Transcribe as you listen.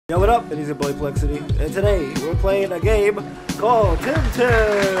Yo, what up? It is your boy Plexity, and today we're playing a game called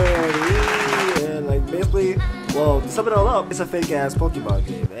Temtem. And like basically, well, to sum it all up, it's a fake ass Pokemon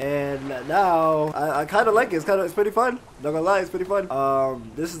game. And now I kind of like it. It's pretty fun. Not gonna lie, it's pretty fun.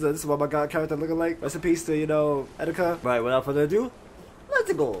 This is what my god character looking like. Rest in peace to ᕼEᖇE. Right, without further ado,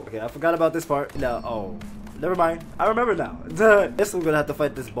 let's go. Okay, I forgot about this part. No, oh, never mind. I remember now. Guess we're gonna have to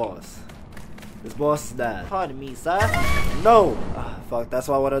fight this boss. This boss is that. Pardon me, sir. No. Fuck, that's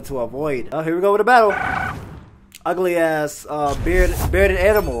what I wanted to avoid. Oh, here we go with the battle. Ugly ass bearded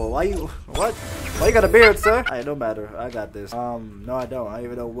animal. Why you got a beard, sir? Hey, no matter. I got this. No I don't. I don't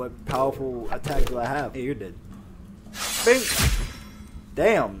even know what powerful attack do I have. Hey, you're dead. Bing.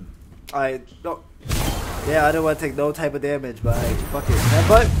 Damn. Alright, no. Yeah, I didn't want to take no type of damage, but fuck it.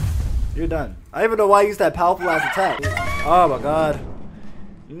 Headbutt. You're done. I don't even know why I used that powerful ass attack. Oh my god.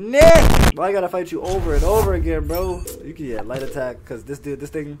 Nick! Why I gotta fight you over and over again, bro? You can light attack, cause this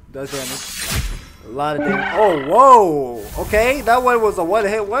thing does damage. A lot of damage. Oh, whoa! Okay, that one was a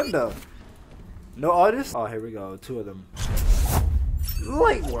one-hit wonder. No artist? Oh, here we go. Two of them.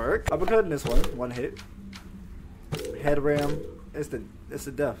 Light work. I'm cutting this one hit. Head ram. It's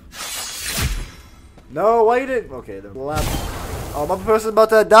the death. No, why you didn't? Okay, the lap. Oh, my person's about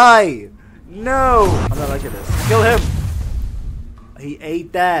to die. No! I'm not liking this. Kill him. He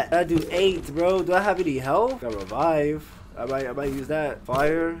ate that. That dude ate, bro. Do I have any health? Got revive. I might use that.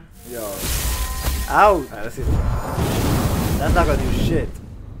 Fire. Yo. Out. Alright, let's see. That's not gonna do shit.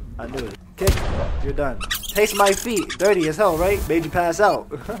 I knew it. Kick. You're done. Taste my feet. Dirty as hell, right? Made you pass out.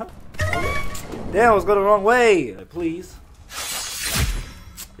 Damn, I was going the wrong way. Please.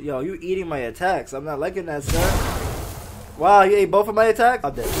 Yo, you eating my attacks. I'm not liking that, sir. Wow, you ate both of my attacks?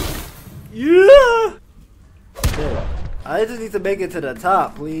 I'm dead. Yeah. Dead. I just need to make it to the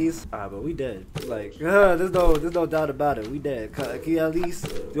top, please. Alright, but we dead. Like, there's no doubt about it. We dead. Can you at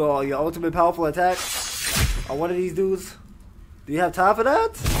least do all your ultimate powerful attack on one of these dudes? Do you have time for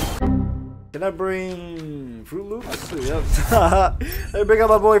that? Can I bring Fruit Loops? Yep. Let me bring out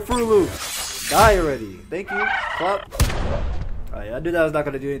my boy Fruit Loops. Die already. Thank you. Clap. Alright, I knew that was not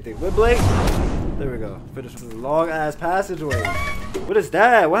gonna do anything. Wind Blade. There we go. Finish this long ass passageway. What is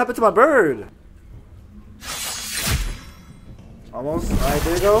that? What happened to my bird? Almost. Alright,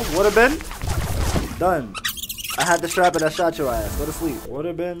 there you go. Would have been. Done. I had the strap and I shot your ass. Go to sleep. Would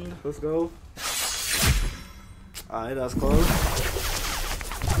have been. Let's go. Alright, that was close.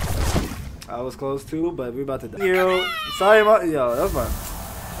 I was close too, but we about to die. Yo, sorry, yo,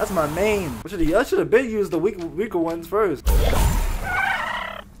 that's my main. I should have been used the weaker ones first.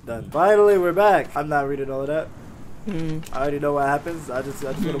 Done. Finally, we're back. I'm not reading all of that. I already know what happens. I just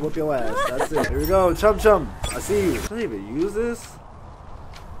want to whoop your ass. That's it. Here we go. Chum chum. I see you. Can I even use this?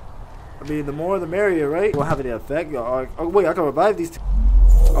 I mean, the more the merrier, right? Won't have any effect. Oh wait, I can revive these two.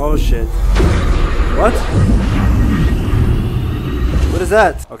 Oh shit. What? What is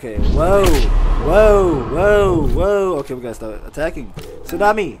that? Okay. Whoa. Whoa. Whoa. Whoa. Okay, we gotta start attacking.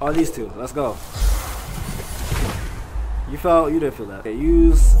 Tsunami. Oh, these two. Let's go. You didn't feel that. Okay,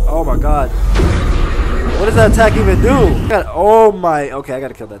 use. Oh my god. What does that attack even do? Oh my. Okay, I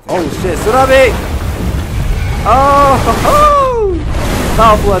gotta kill that thing. Oh shit. Tsunami! Oh!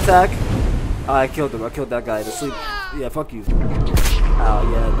 Powerful attack. Oh, I killed him. I killed that guy to sleep. Yeah, fuck you. Oh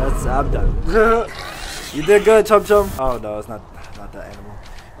yeah, I'm done. You did good, Chum Chum. Oh no, it's not that animal.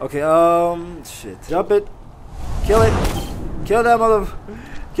 Okay, shit. Jump it. Kill it. Kill that mother.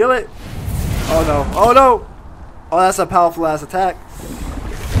 Kill it. Oh no. Oh no. Oh, that's a powerful ass attack.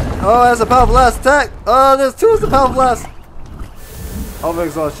 Oh, that's a powerful ass attack. Oh, there's two of the powerful ass.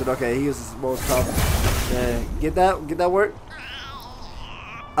 Overexhaustion. Okay, he uses most powerful. Yeah, get that work.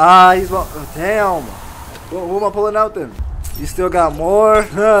 Ah, he's oh, damn. Who am I pulling out then? You still got more?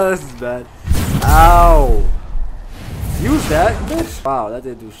 This is bad. Ow. Use that, bitch. Wow, that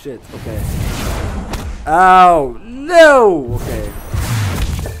didn't do shit. Okay. Ow. No. Okay.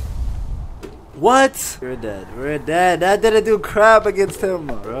 What? We're dead. We're dead. That didn't do crap against him.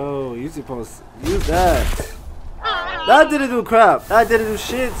 Bro, you supposed to use that. That didn't do crap. That didn't do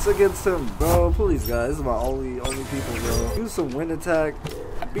shits against him. Bro, please guys. This is my only people, bro. Use some wind attack.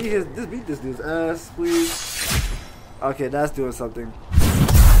 Beat this dude's ass, please. Okay, that's doing something.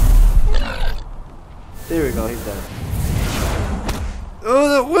 There we go, he's dead. Oh,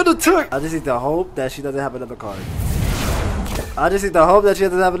 the wind attack! I just need to hope that she doesn't have another card. I just need to hope that she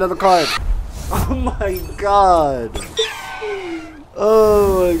doesn't have another card. Oh my god.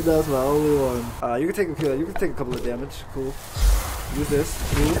 Oh, that's my only one. You can take a kill. You can take a couple of damage. Cool. Use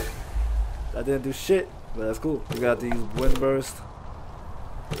this. Cool. That didn't do shit, but that's cool. You got to use wind burst.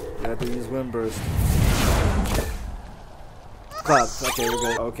 You have to use wind burst. Claps. Okay, we're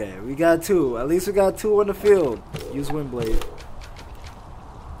good. Okay, we got 2. At least we got 2 on the field. Use Windblade.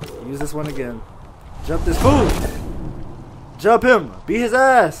 Use this one again. Jump this fool! Jump him! Beat his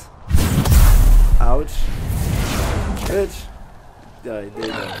ass! Ouch. Bitch. Yeah, there you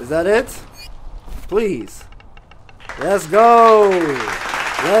go. Is that it? Please. Let's go!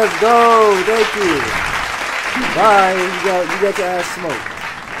 Let's go! Thank you! Bye! You got your ass smoked.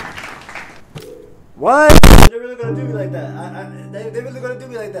 What? They're really gonna do me like that. They're really gonna do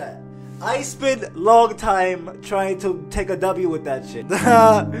me like that. I spent long time trying to take a W with that shit.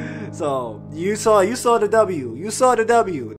 So you saw the W. You saw the W.